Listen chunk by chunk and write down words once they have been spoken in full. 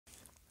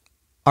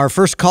Our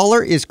first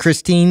caller is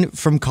Christine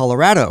from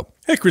Colorado.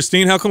 Hey,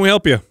 Christine, how can we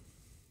help you?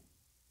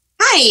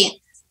 Hi,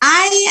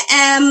 I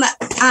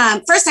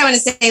am, first I want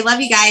to say,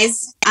 love you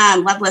guys.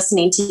 Love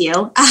listening to you.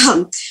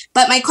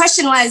 But my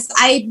question was,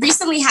 I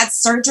recently had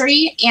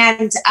surgery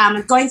and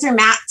I'm going through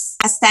Max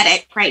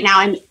Aesthetic right now.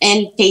 I'm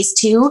in phase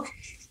 2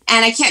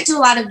 and I can't do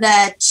a lot of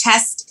the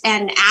chest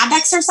and ab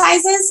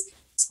exercises.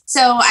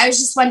 So I was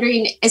just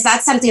wondering, is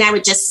that something I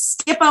would just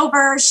skip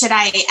over? Should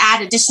I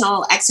add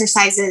additional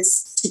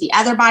exercises to the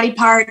other body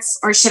parts,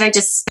 or should I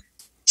just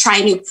try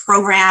a new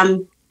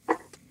program,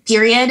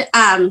 period?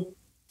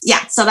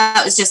 Yeah, so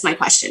that was just my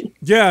question.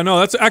 Yeah, no,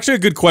 that's actually a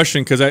good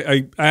question, because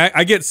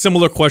I get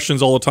similar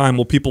questions all the time.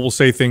 Well, people will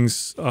say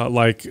things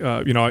like,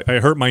 you know, I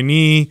hurt my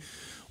knee,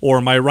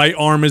 or my right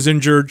arm is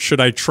injured. Should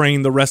I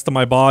train the rest of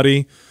my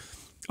body?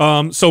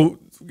 So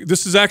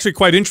this is actually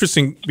quite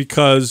interesting,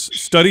 because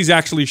studies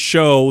actually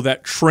show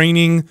that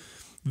training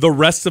the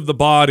rest of the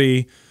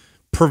body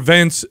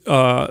prevents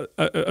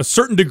a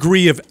certain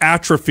degree of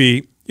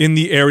atrophy in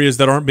the areas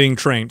that aren't being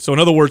trained. So in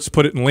other words, to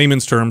put it in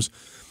layman's terms,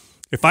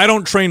 if I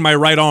don't train my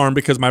right arm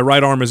because my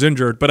right arm is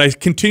injured, but I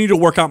continue to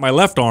work out my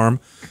left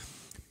arm,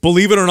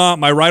 believe it or not,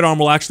 my right arm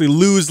will actually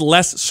lose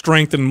less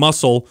strength and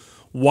muscle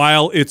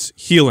while it's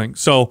healing.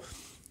 So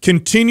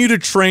continue to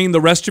train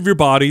the rest of your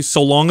body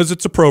so long as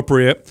it's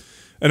appropriate.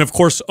 And of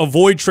course,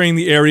 avoid training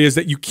the areas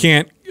that you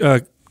can't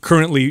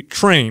currently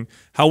train.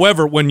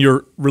 However, when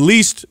you're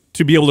released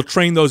to be able to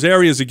train those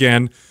areas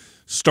again,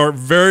 start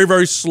very,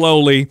 very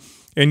slowly,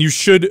 and you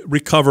should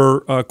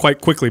recover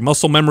quite quickly.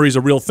 Muscle memory is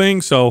a real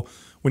thing, so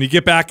when you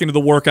get back into the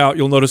workout,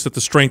 you'll notice that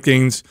the strength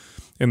gains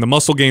and the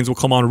muscle gains will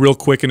come on real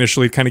quick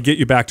initially, kind of get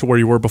you back to where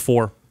you were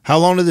before. How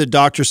long did the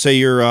doctor say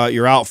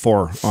you're out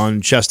for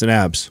on chest and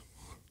abs?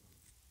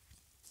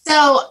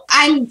 So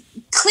I'm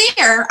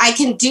clear. I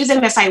can do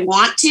them if I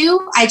want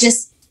to. I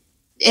just,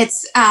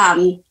 it's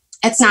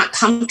not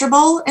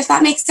comfortable, if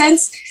that makes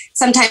sense.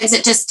 Sometimes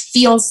it just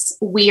feels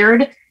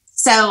weird.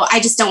 So I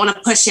just don't want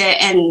to push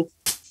it and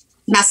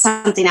mess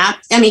something up.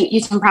 I mean,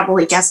 you can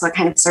probably guess what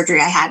kind of surgery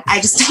I had. I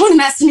just don't want to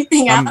mess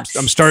anything up.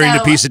 I'm starting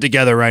to piece it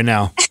together right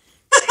now.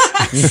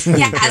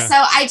 Yeah, so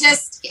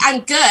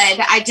I'm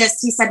good.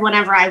 He said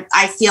whenever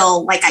I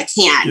feel like I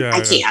can, I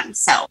can.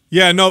 So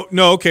yeah, no,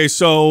 okay.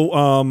 So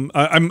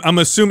I'm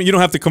assuming you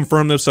don't have to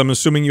confirm this. I'm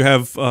assuming you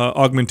have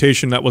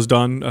augmentation that was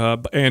done,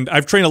 and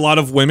I've trained a lot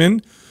of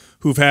women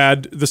who've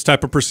had this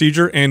type of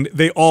procedure, and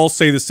they all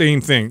say the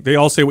same thing. They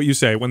all say what you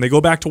say. When they go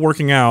back to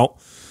working out,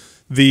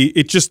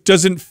 it just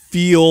doesn't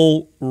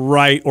feel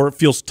right, or it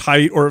feels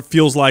tight, or it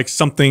feels like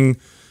something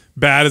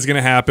bad is going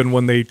to happen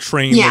when they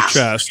train the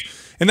chest.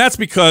 And that's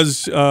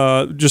because,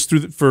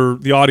 for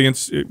the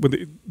audience,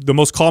 the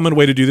most common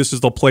way to do this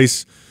is they'll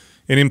place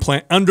an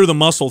implant under the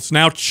muscle. It's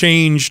now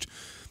changed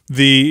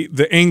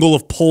the angle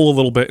of pull a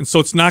little bit, and so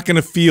it's not going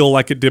to feel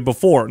like it did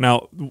before.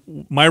 Now,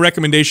 my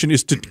recommendation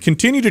is to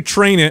continue to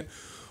train it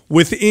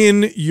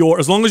within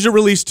as long as you're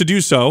released to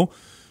do so,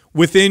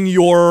 within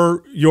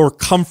your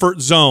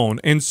comfort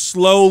zone, and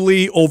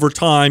slowly over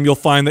time you'll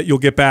find that you'll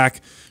get back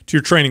to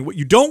your training. What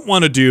you don't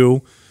want to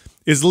do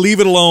is leave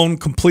it alone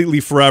completely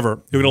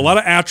forever. You'll get a lot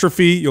of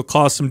atrophy. You'll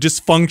cause some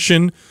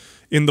dysfunction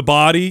in the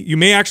body. You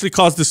may actually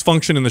cause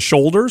dysfunction in the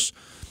shoulders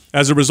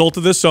as a result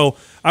of this. So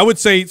I would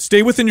say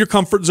stay within your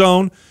comfort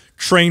zone,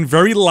 train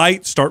very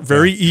light, start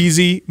very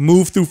easy,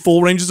 move through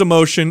full ranges of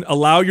motion,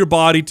 allow your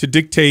body to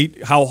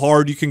dictate how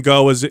hard you can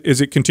go as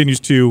it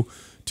continues to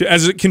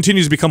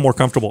become more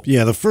comfortable.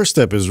 Yeah, the first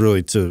step is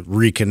really to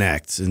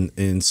reconnect,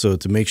 and so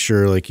to make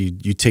sure like you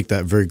take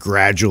that very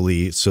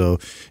gradually. So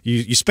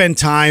you spend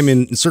time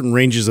in certain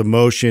ranges of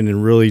motion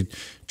and really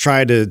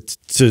try to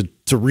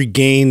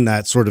regain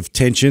that sort of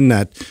tension,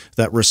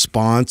 that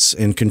response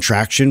and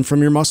contraction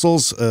from your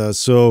muscles.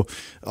 So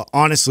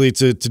honestly,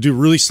 to do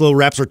really slow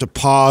reps, or to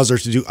pause, or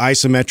to do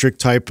isometric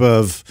type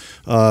of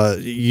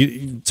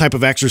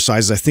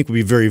exercises, I think would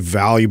be very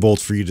valuable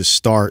for you to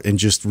start and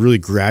just really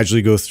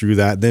gradually go through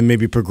that. Then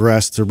maybe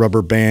progress to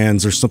rubber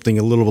bands or something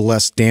a little bit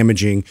less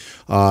damaging,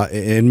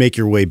 and make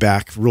your way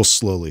back real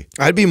slowly.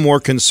 I'd be more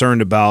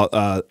concerned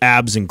about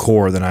abs and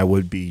core than I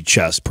would be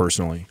chest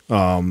personally.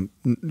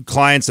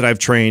 Clients that I've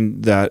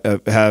trained that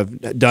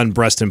have done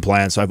breast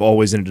implants, I've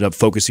always ended up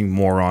focusing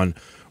more on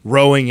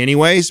rowing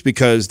anyways,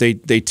 because they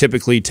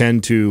typically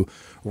tend to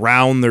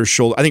round their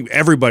shoulder. I think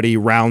everybody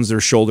rounds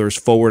their shoulders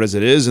forward as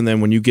it is, and then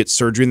when you get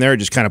surgery in there, it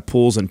just kind of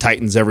pulls and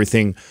tightens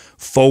everything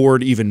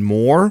forward even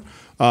more.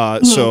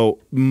 So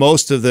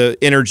most of the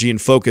energy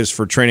and focus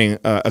for training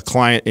a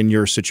client in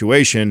your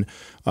situation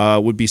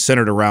would be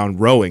centered around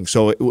rowing.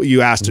 So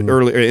you asked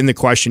earlier in the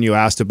question, you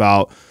asked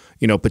about,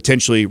 you know,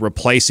 potentially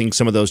replacing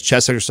some of those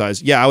chest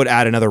exercises. Yeah, I would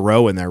add another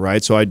row in there,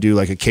 right? So I'd do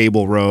like a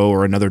cable row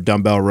or another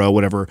dumbbell row,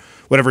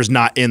 whatever's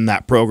not in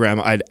that program.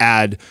 I'd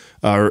add,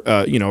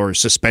 or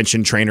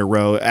suspension trainer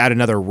row, add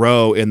another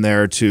row in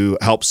there to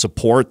help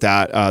support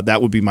that.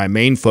 That would be my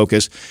main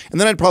focus. And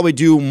then I'd probably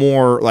do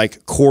more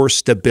like core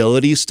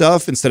stability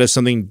stuff instead of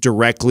something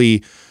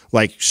directly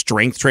like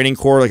strength training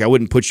core. Like I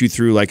wouldn't put you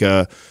through like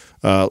a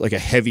like a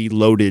heavy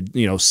loaded,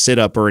 sit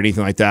up or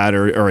anything like that,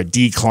 or a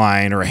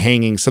decline or a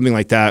hanging, something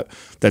like that,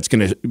 that's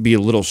going to be a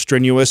little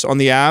strenuous on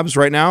the abs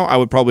right now. I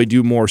would probably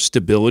do more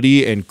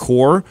stability and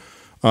core,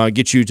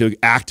 get you to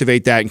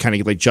activate that and kind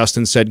of, like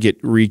Justin said, get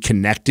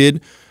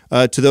reconnected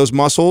to those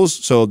muscles.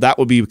 So that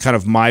would be kind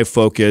of my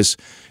focus.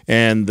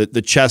 And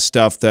the chest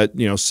stuff that,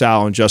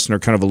 Sal and Justin are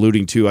kind of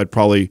alluding to, I'd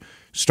probably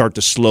start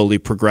to slowly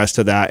progress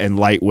to that, and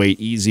lightweight,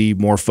 easy,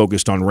 more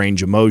focused on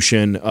range of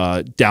motion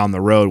down the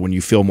road when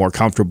you feel more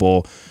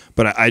comfortable.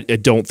 But I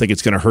don't think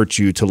it's going to hurt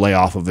you to lay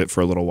off of it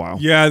for a little while.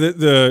 Yeah,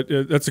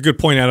 that's a good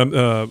point,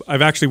 Adam.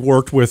 I've actually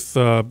worked with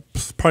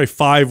probably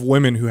 5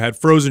 women who had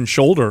frozen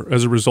shoulder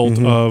as a result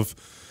of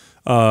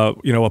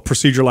a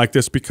procedure like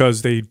this,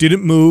 because they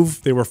didn't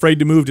move, they were afraid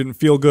to move, didn't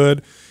feel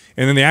good,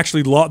 and then they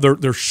actually lost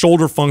their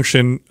shoulder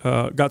function,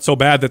 got so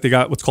bad that they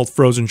got what's called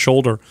frozen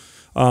shoulder.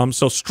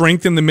 So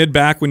strengthen the mid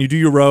back when you do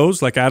your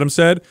rows, like Adam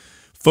said.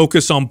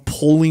 Focus on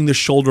pulling the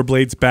shoulder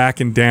blades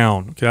back and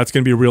down. Okay, that's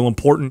going to be real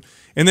important.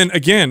 And then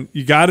again,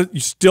 you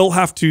still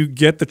have to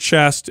get the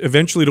chest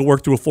eventually to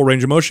work through a full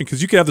range of motion,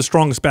 because you could have the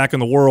strongest back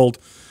in the world,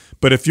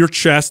 but if your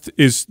chest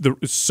is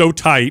so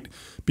tight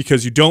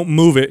because you don't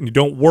move it and you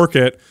don't work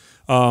it,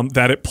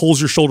 that it pulls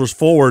your shoulders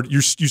forward,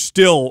 you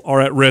still are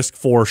at risk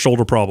for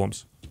shoulder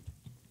problems.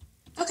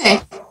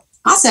 Okay,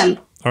 awesome.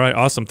 All right,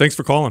 awesome. Thanks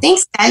for calling.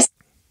 Thanks, guys.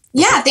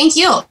 Yeah, thank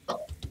you.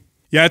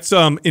 Yeah, it's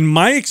in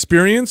my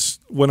experience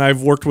when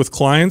I've worked with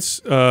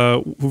clients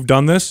who've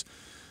done this,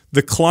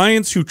 the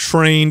clients who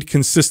trained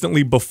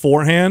consistently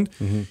beforehand,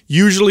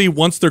 usually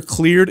once they're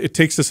cleared, it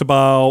takes us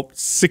about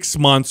 6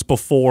 months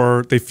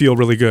before they feel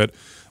really good.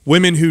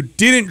 Women who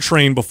didn't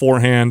train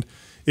beforehand,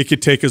 it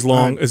could take as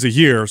long as a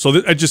year. So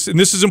and this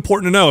is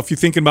important to know. If you're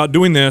thinking about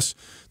doing this,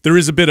 there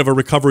is a bit of a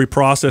recovery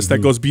process that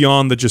goes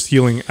beyond the just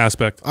healing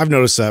aspect. I've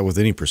noticed that with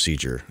any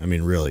procedure. I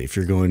mean, really, if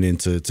you're going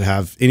into to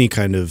have any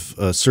kind of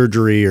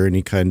surgery or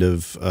any kind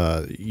of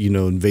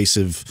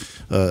invasive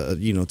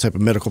type of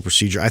medical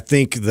procedure, I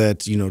think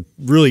that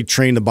really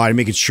train the body,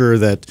 making sure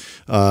that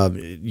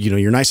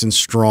you're nice and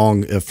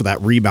strong for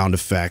that rebound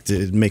effect.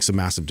 It makes a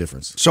massive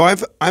difference. So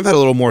I've had a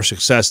little more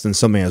success than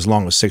something as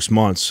long as 6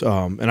 months,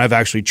 and I've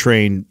actually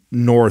trained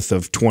north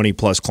of 20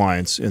 plus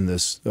clients in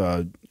this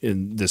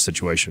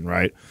situation,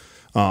 right?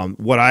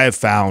 What I have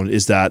found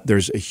is that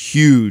there's a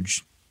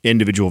huge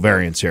individual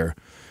variance here.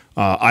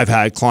 I've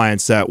had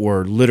clients that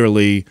were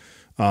literally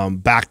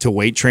back to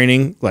weight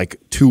training like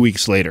 2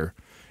 weeks later.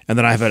 And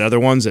then I've had other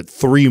ones at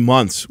 3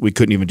 months, we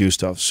couldn't even do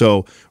stuff.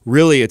 So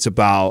really it's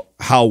about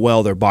how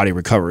well their body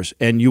recovers.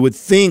 And you would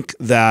think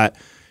that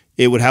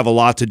it would have a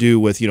lot to do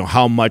with,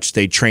 how much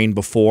they trained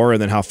before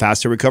and then how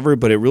fast they recover,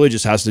 but it really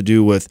just has to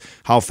do with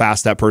how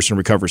fast that person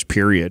recovers,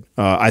 period.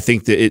 I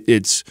think that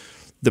it's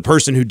the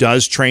person who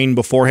does train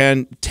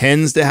beforehand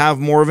tends to have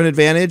more of an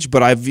advantage,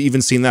 but I've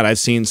even seen that. I've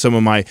seen some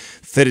of my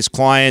fittest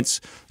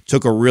clients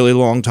took a really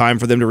long time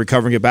for them to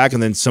recover and get back,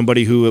 and then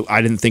somebody who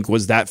I didn't think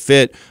was that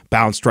fit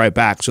bounced right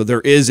back. So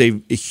there is a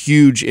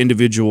huge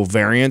individual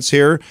variance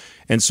here,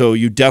 and so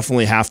you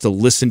definitely have to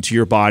listen to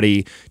your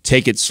body,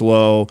 take it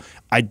slow.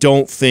 I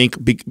don't think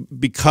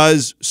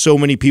because so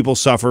many people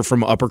suffer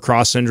from upper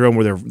cross syndrome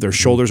where their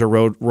shoulders are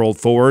rolled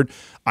forward,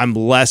 I'm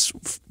less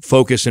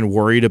focused and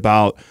worried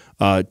about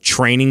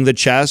training the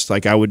chest.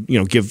 Like I would,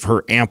 give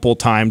her ample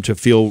time to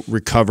feel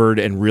recovered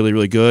and really,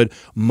 really good.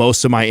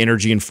 Most of my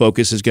energy and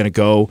focus is going to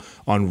go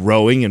on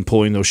rowing and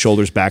pulling those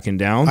shoulders back and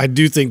down. I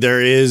do think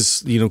there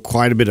is,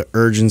 quite a bit of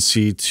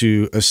urgency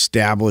to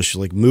establish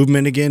like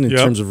movement again in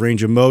terms of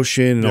range of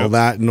motion and all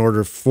that in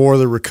order for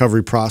the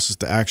recovery process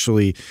to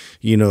actually,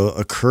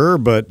 occur.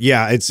 But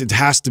yeah, it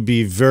has to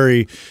be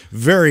very,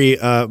 very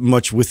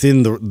much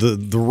within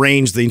the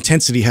range. The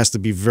intensity has to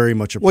be very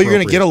much appropriate. Well, you're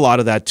going to get a lot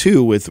of that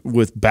too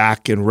with back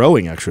and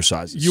rowing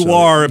exercises. You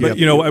are, but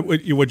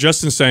what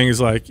Justin's saying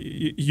is like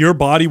your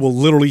body will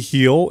literally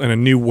heal in a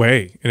new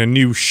way, in a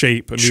new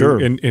shape,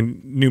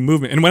 in new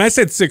movement. And when I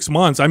said 6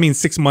 months, I mean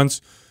 6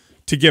 months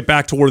to get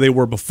back to where they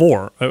were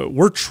before.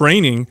 We're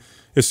training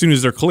as soon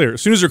as they're clear.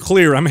 As soon as they're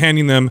clear, I'm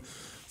handing them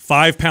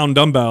 5-pound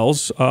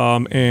dumbbells,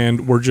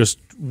 and we're just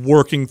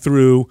working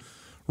through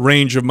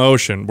range of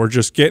motion. We're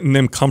just getting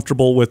them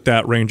comfortable with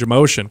that range of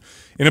motion.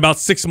 In about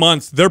 6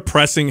 months, they're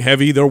pressing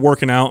heavy, they're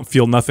working out and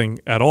feel nothing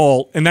at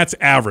all. And that's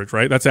average,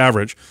 right? That's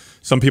average.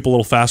 Some people a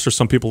little faster,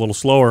 some people a little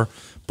slower.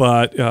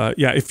 But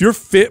yeah, if you're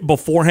fit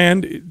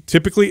beforehand,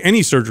 typically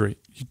any surgery,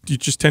 you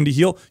just tend to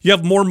heal. You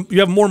have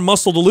more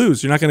muscle to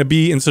lose. You're not going to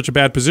be in such a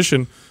bad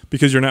position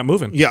because you're not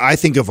moving. Yeah, I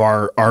think of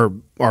our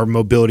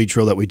mobility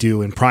drill that we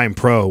do in Prime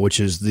Pro, which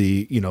is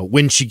the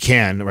when she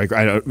can. Like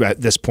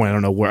at this point, I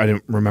don't know where, I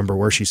didn't remember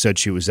where she said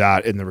she was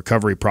at in the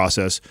recovery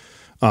process.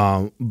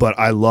 But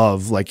I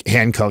love like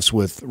handcuffs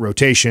with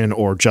rotation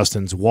or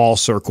Justin's wall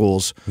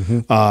circles.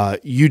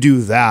 You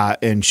do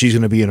that and she's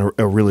going to be in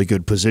a really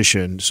good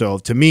position. So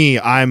to me,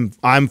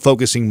 I'm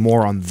focusing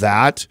more on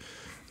that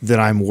than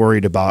I'm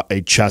worried about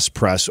a chest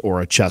press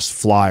or a chest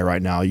fly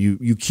right now.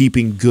 You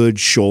keeping good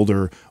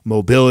shoulder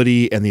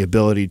mobility and the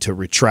ability to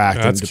retract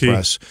and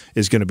depress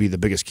is going to be the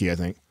biggest key, I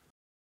think.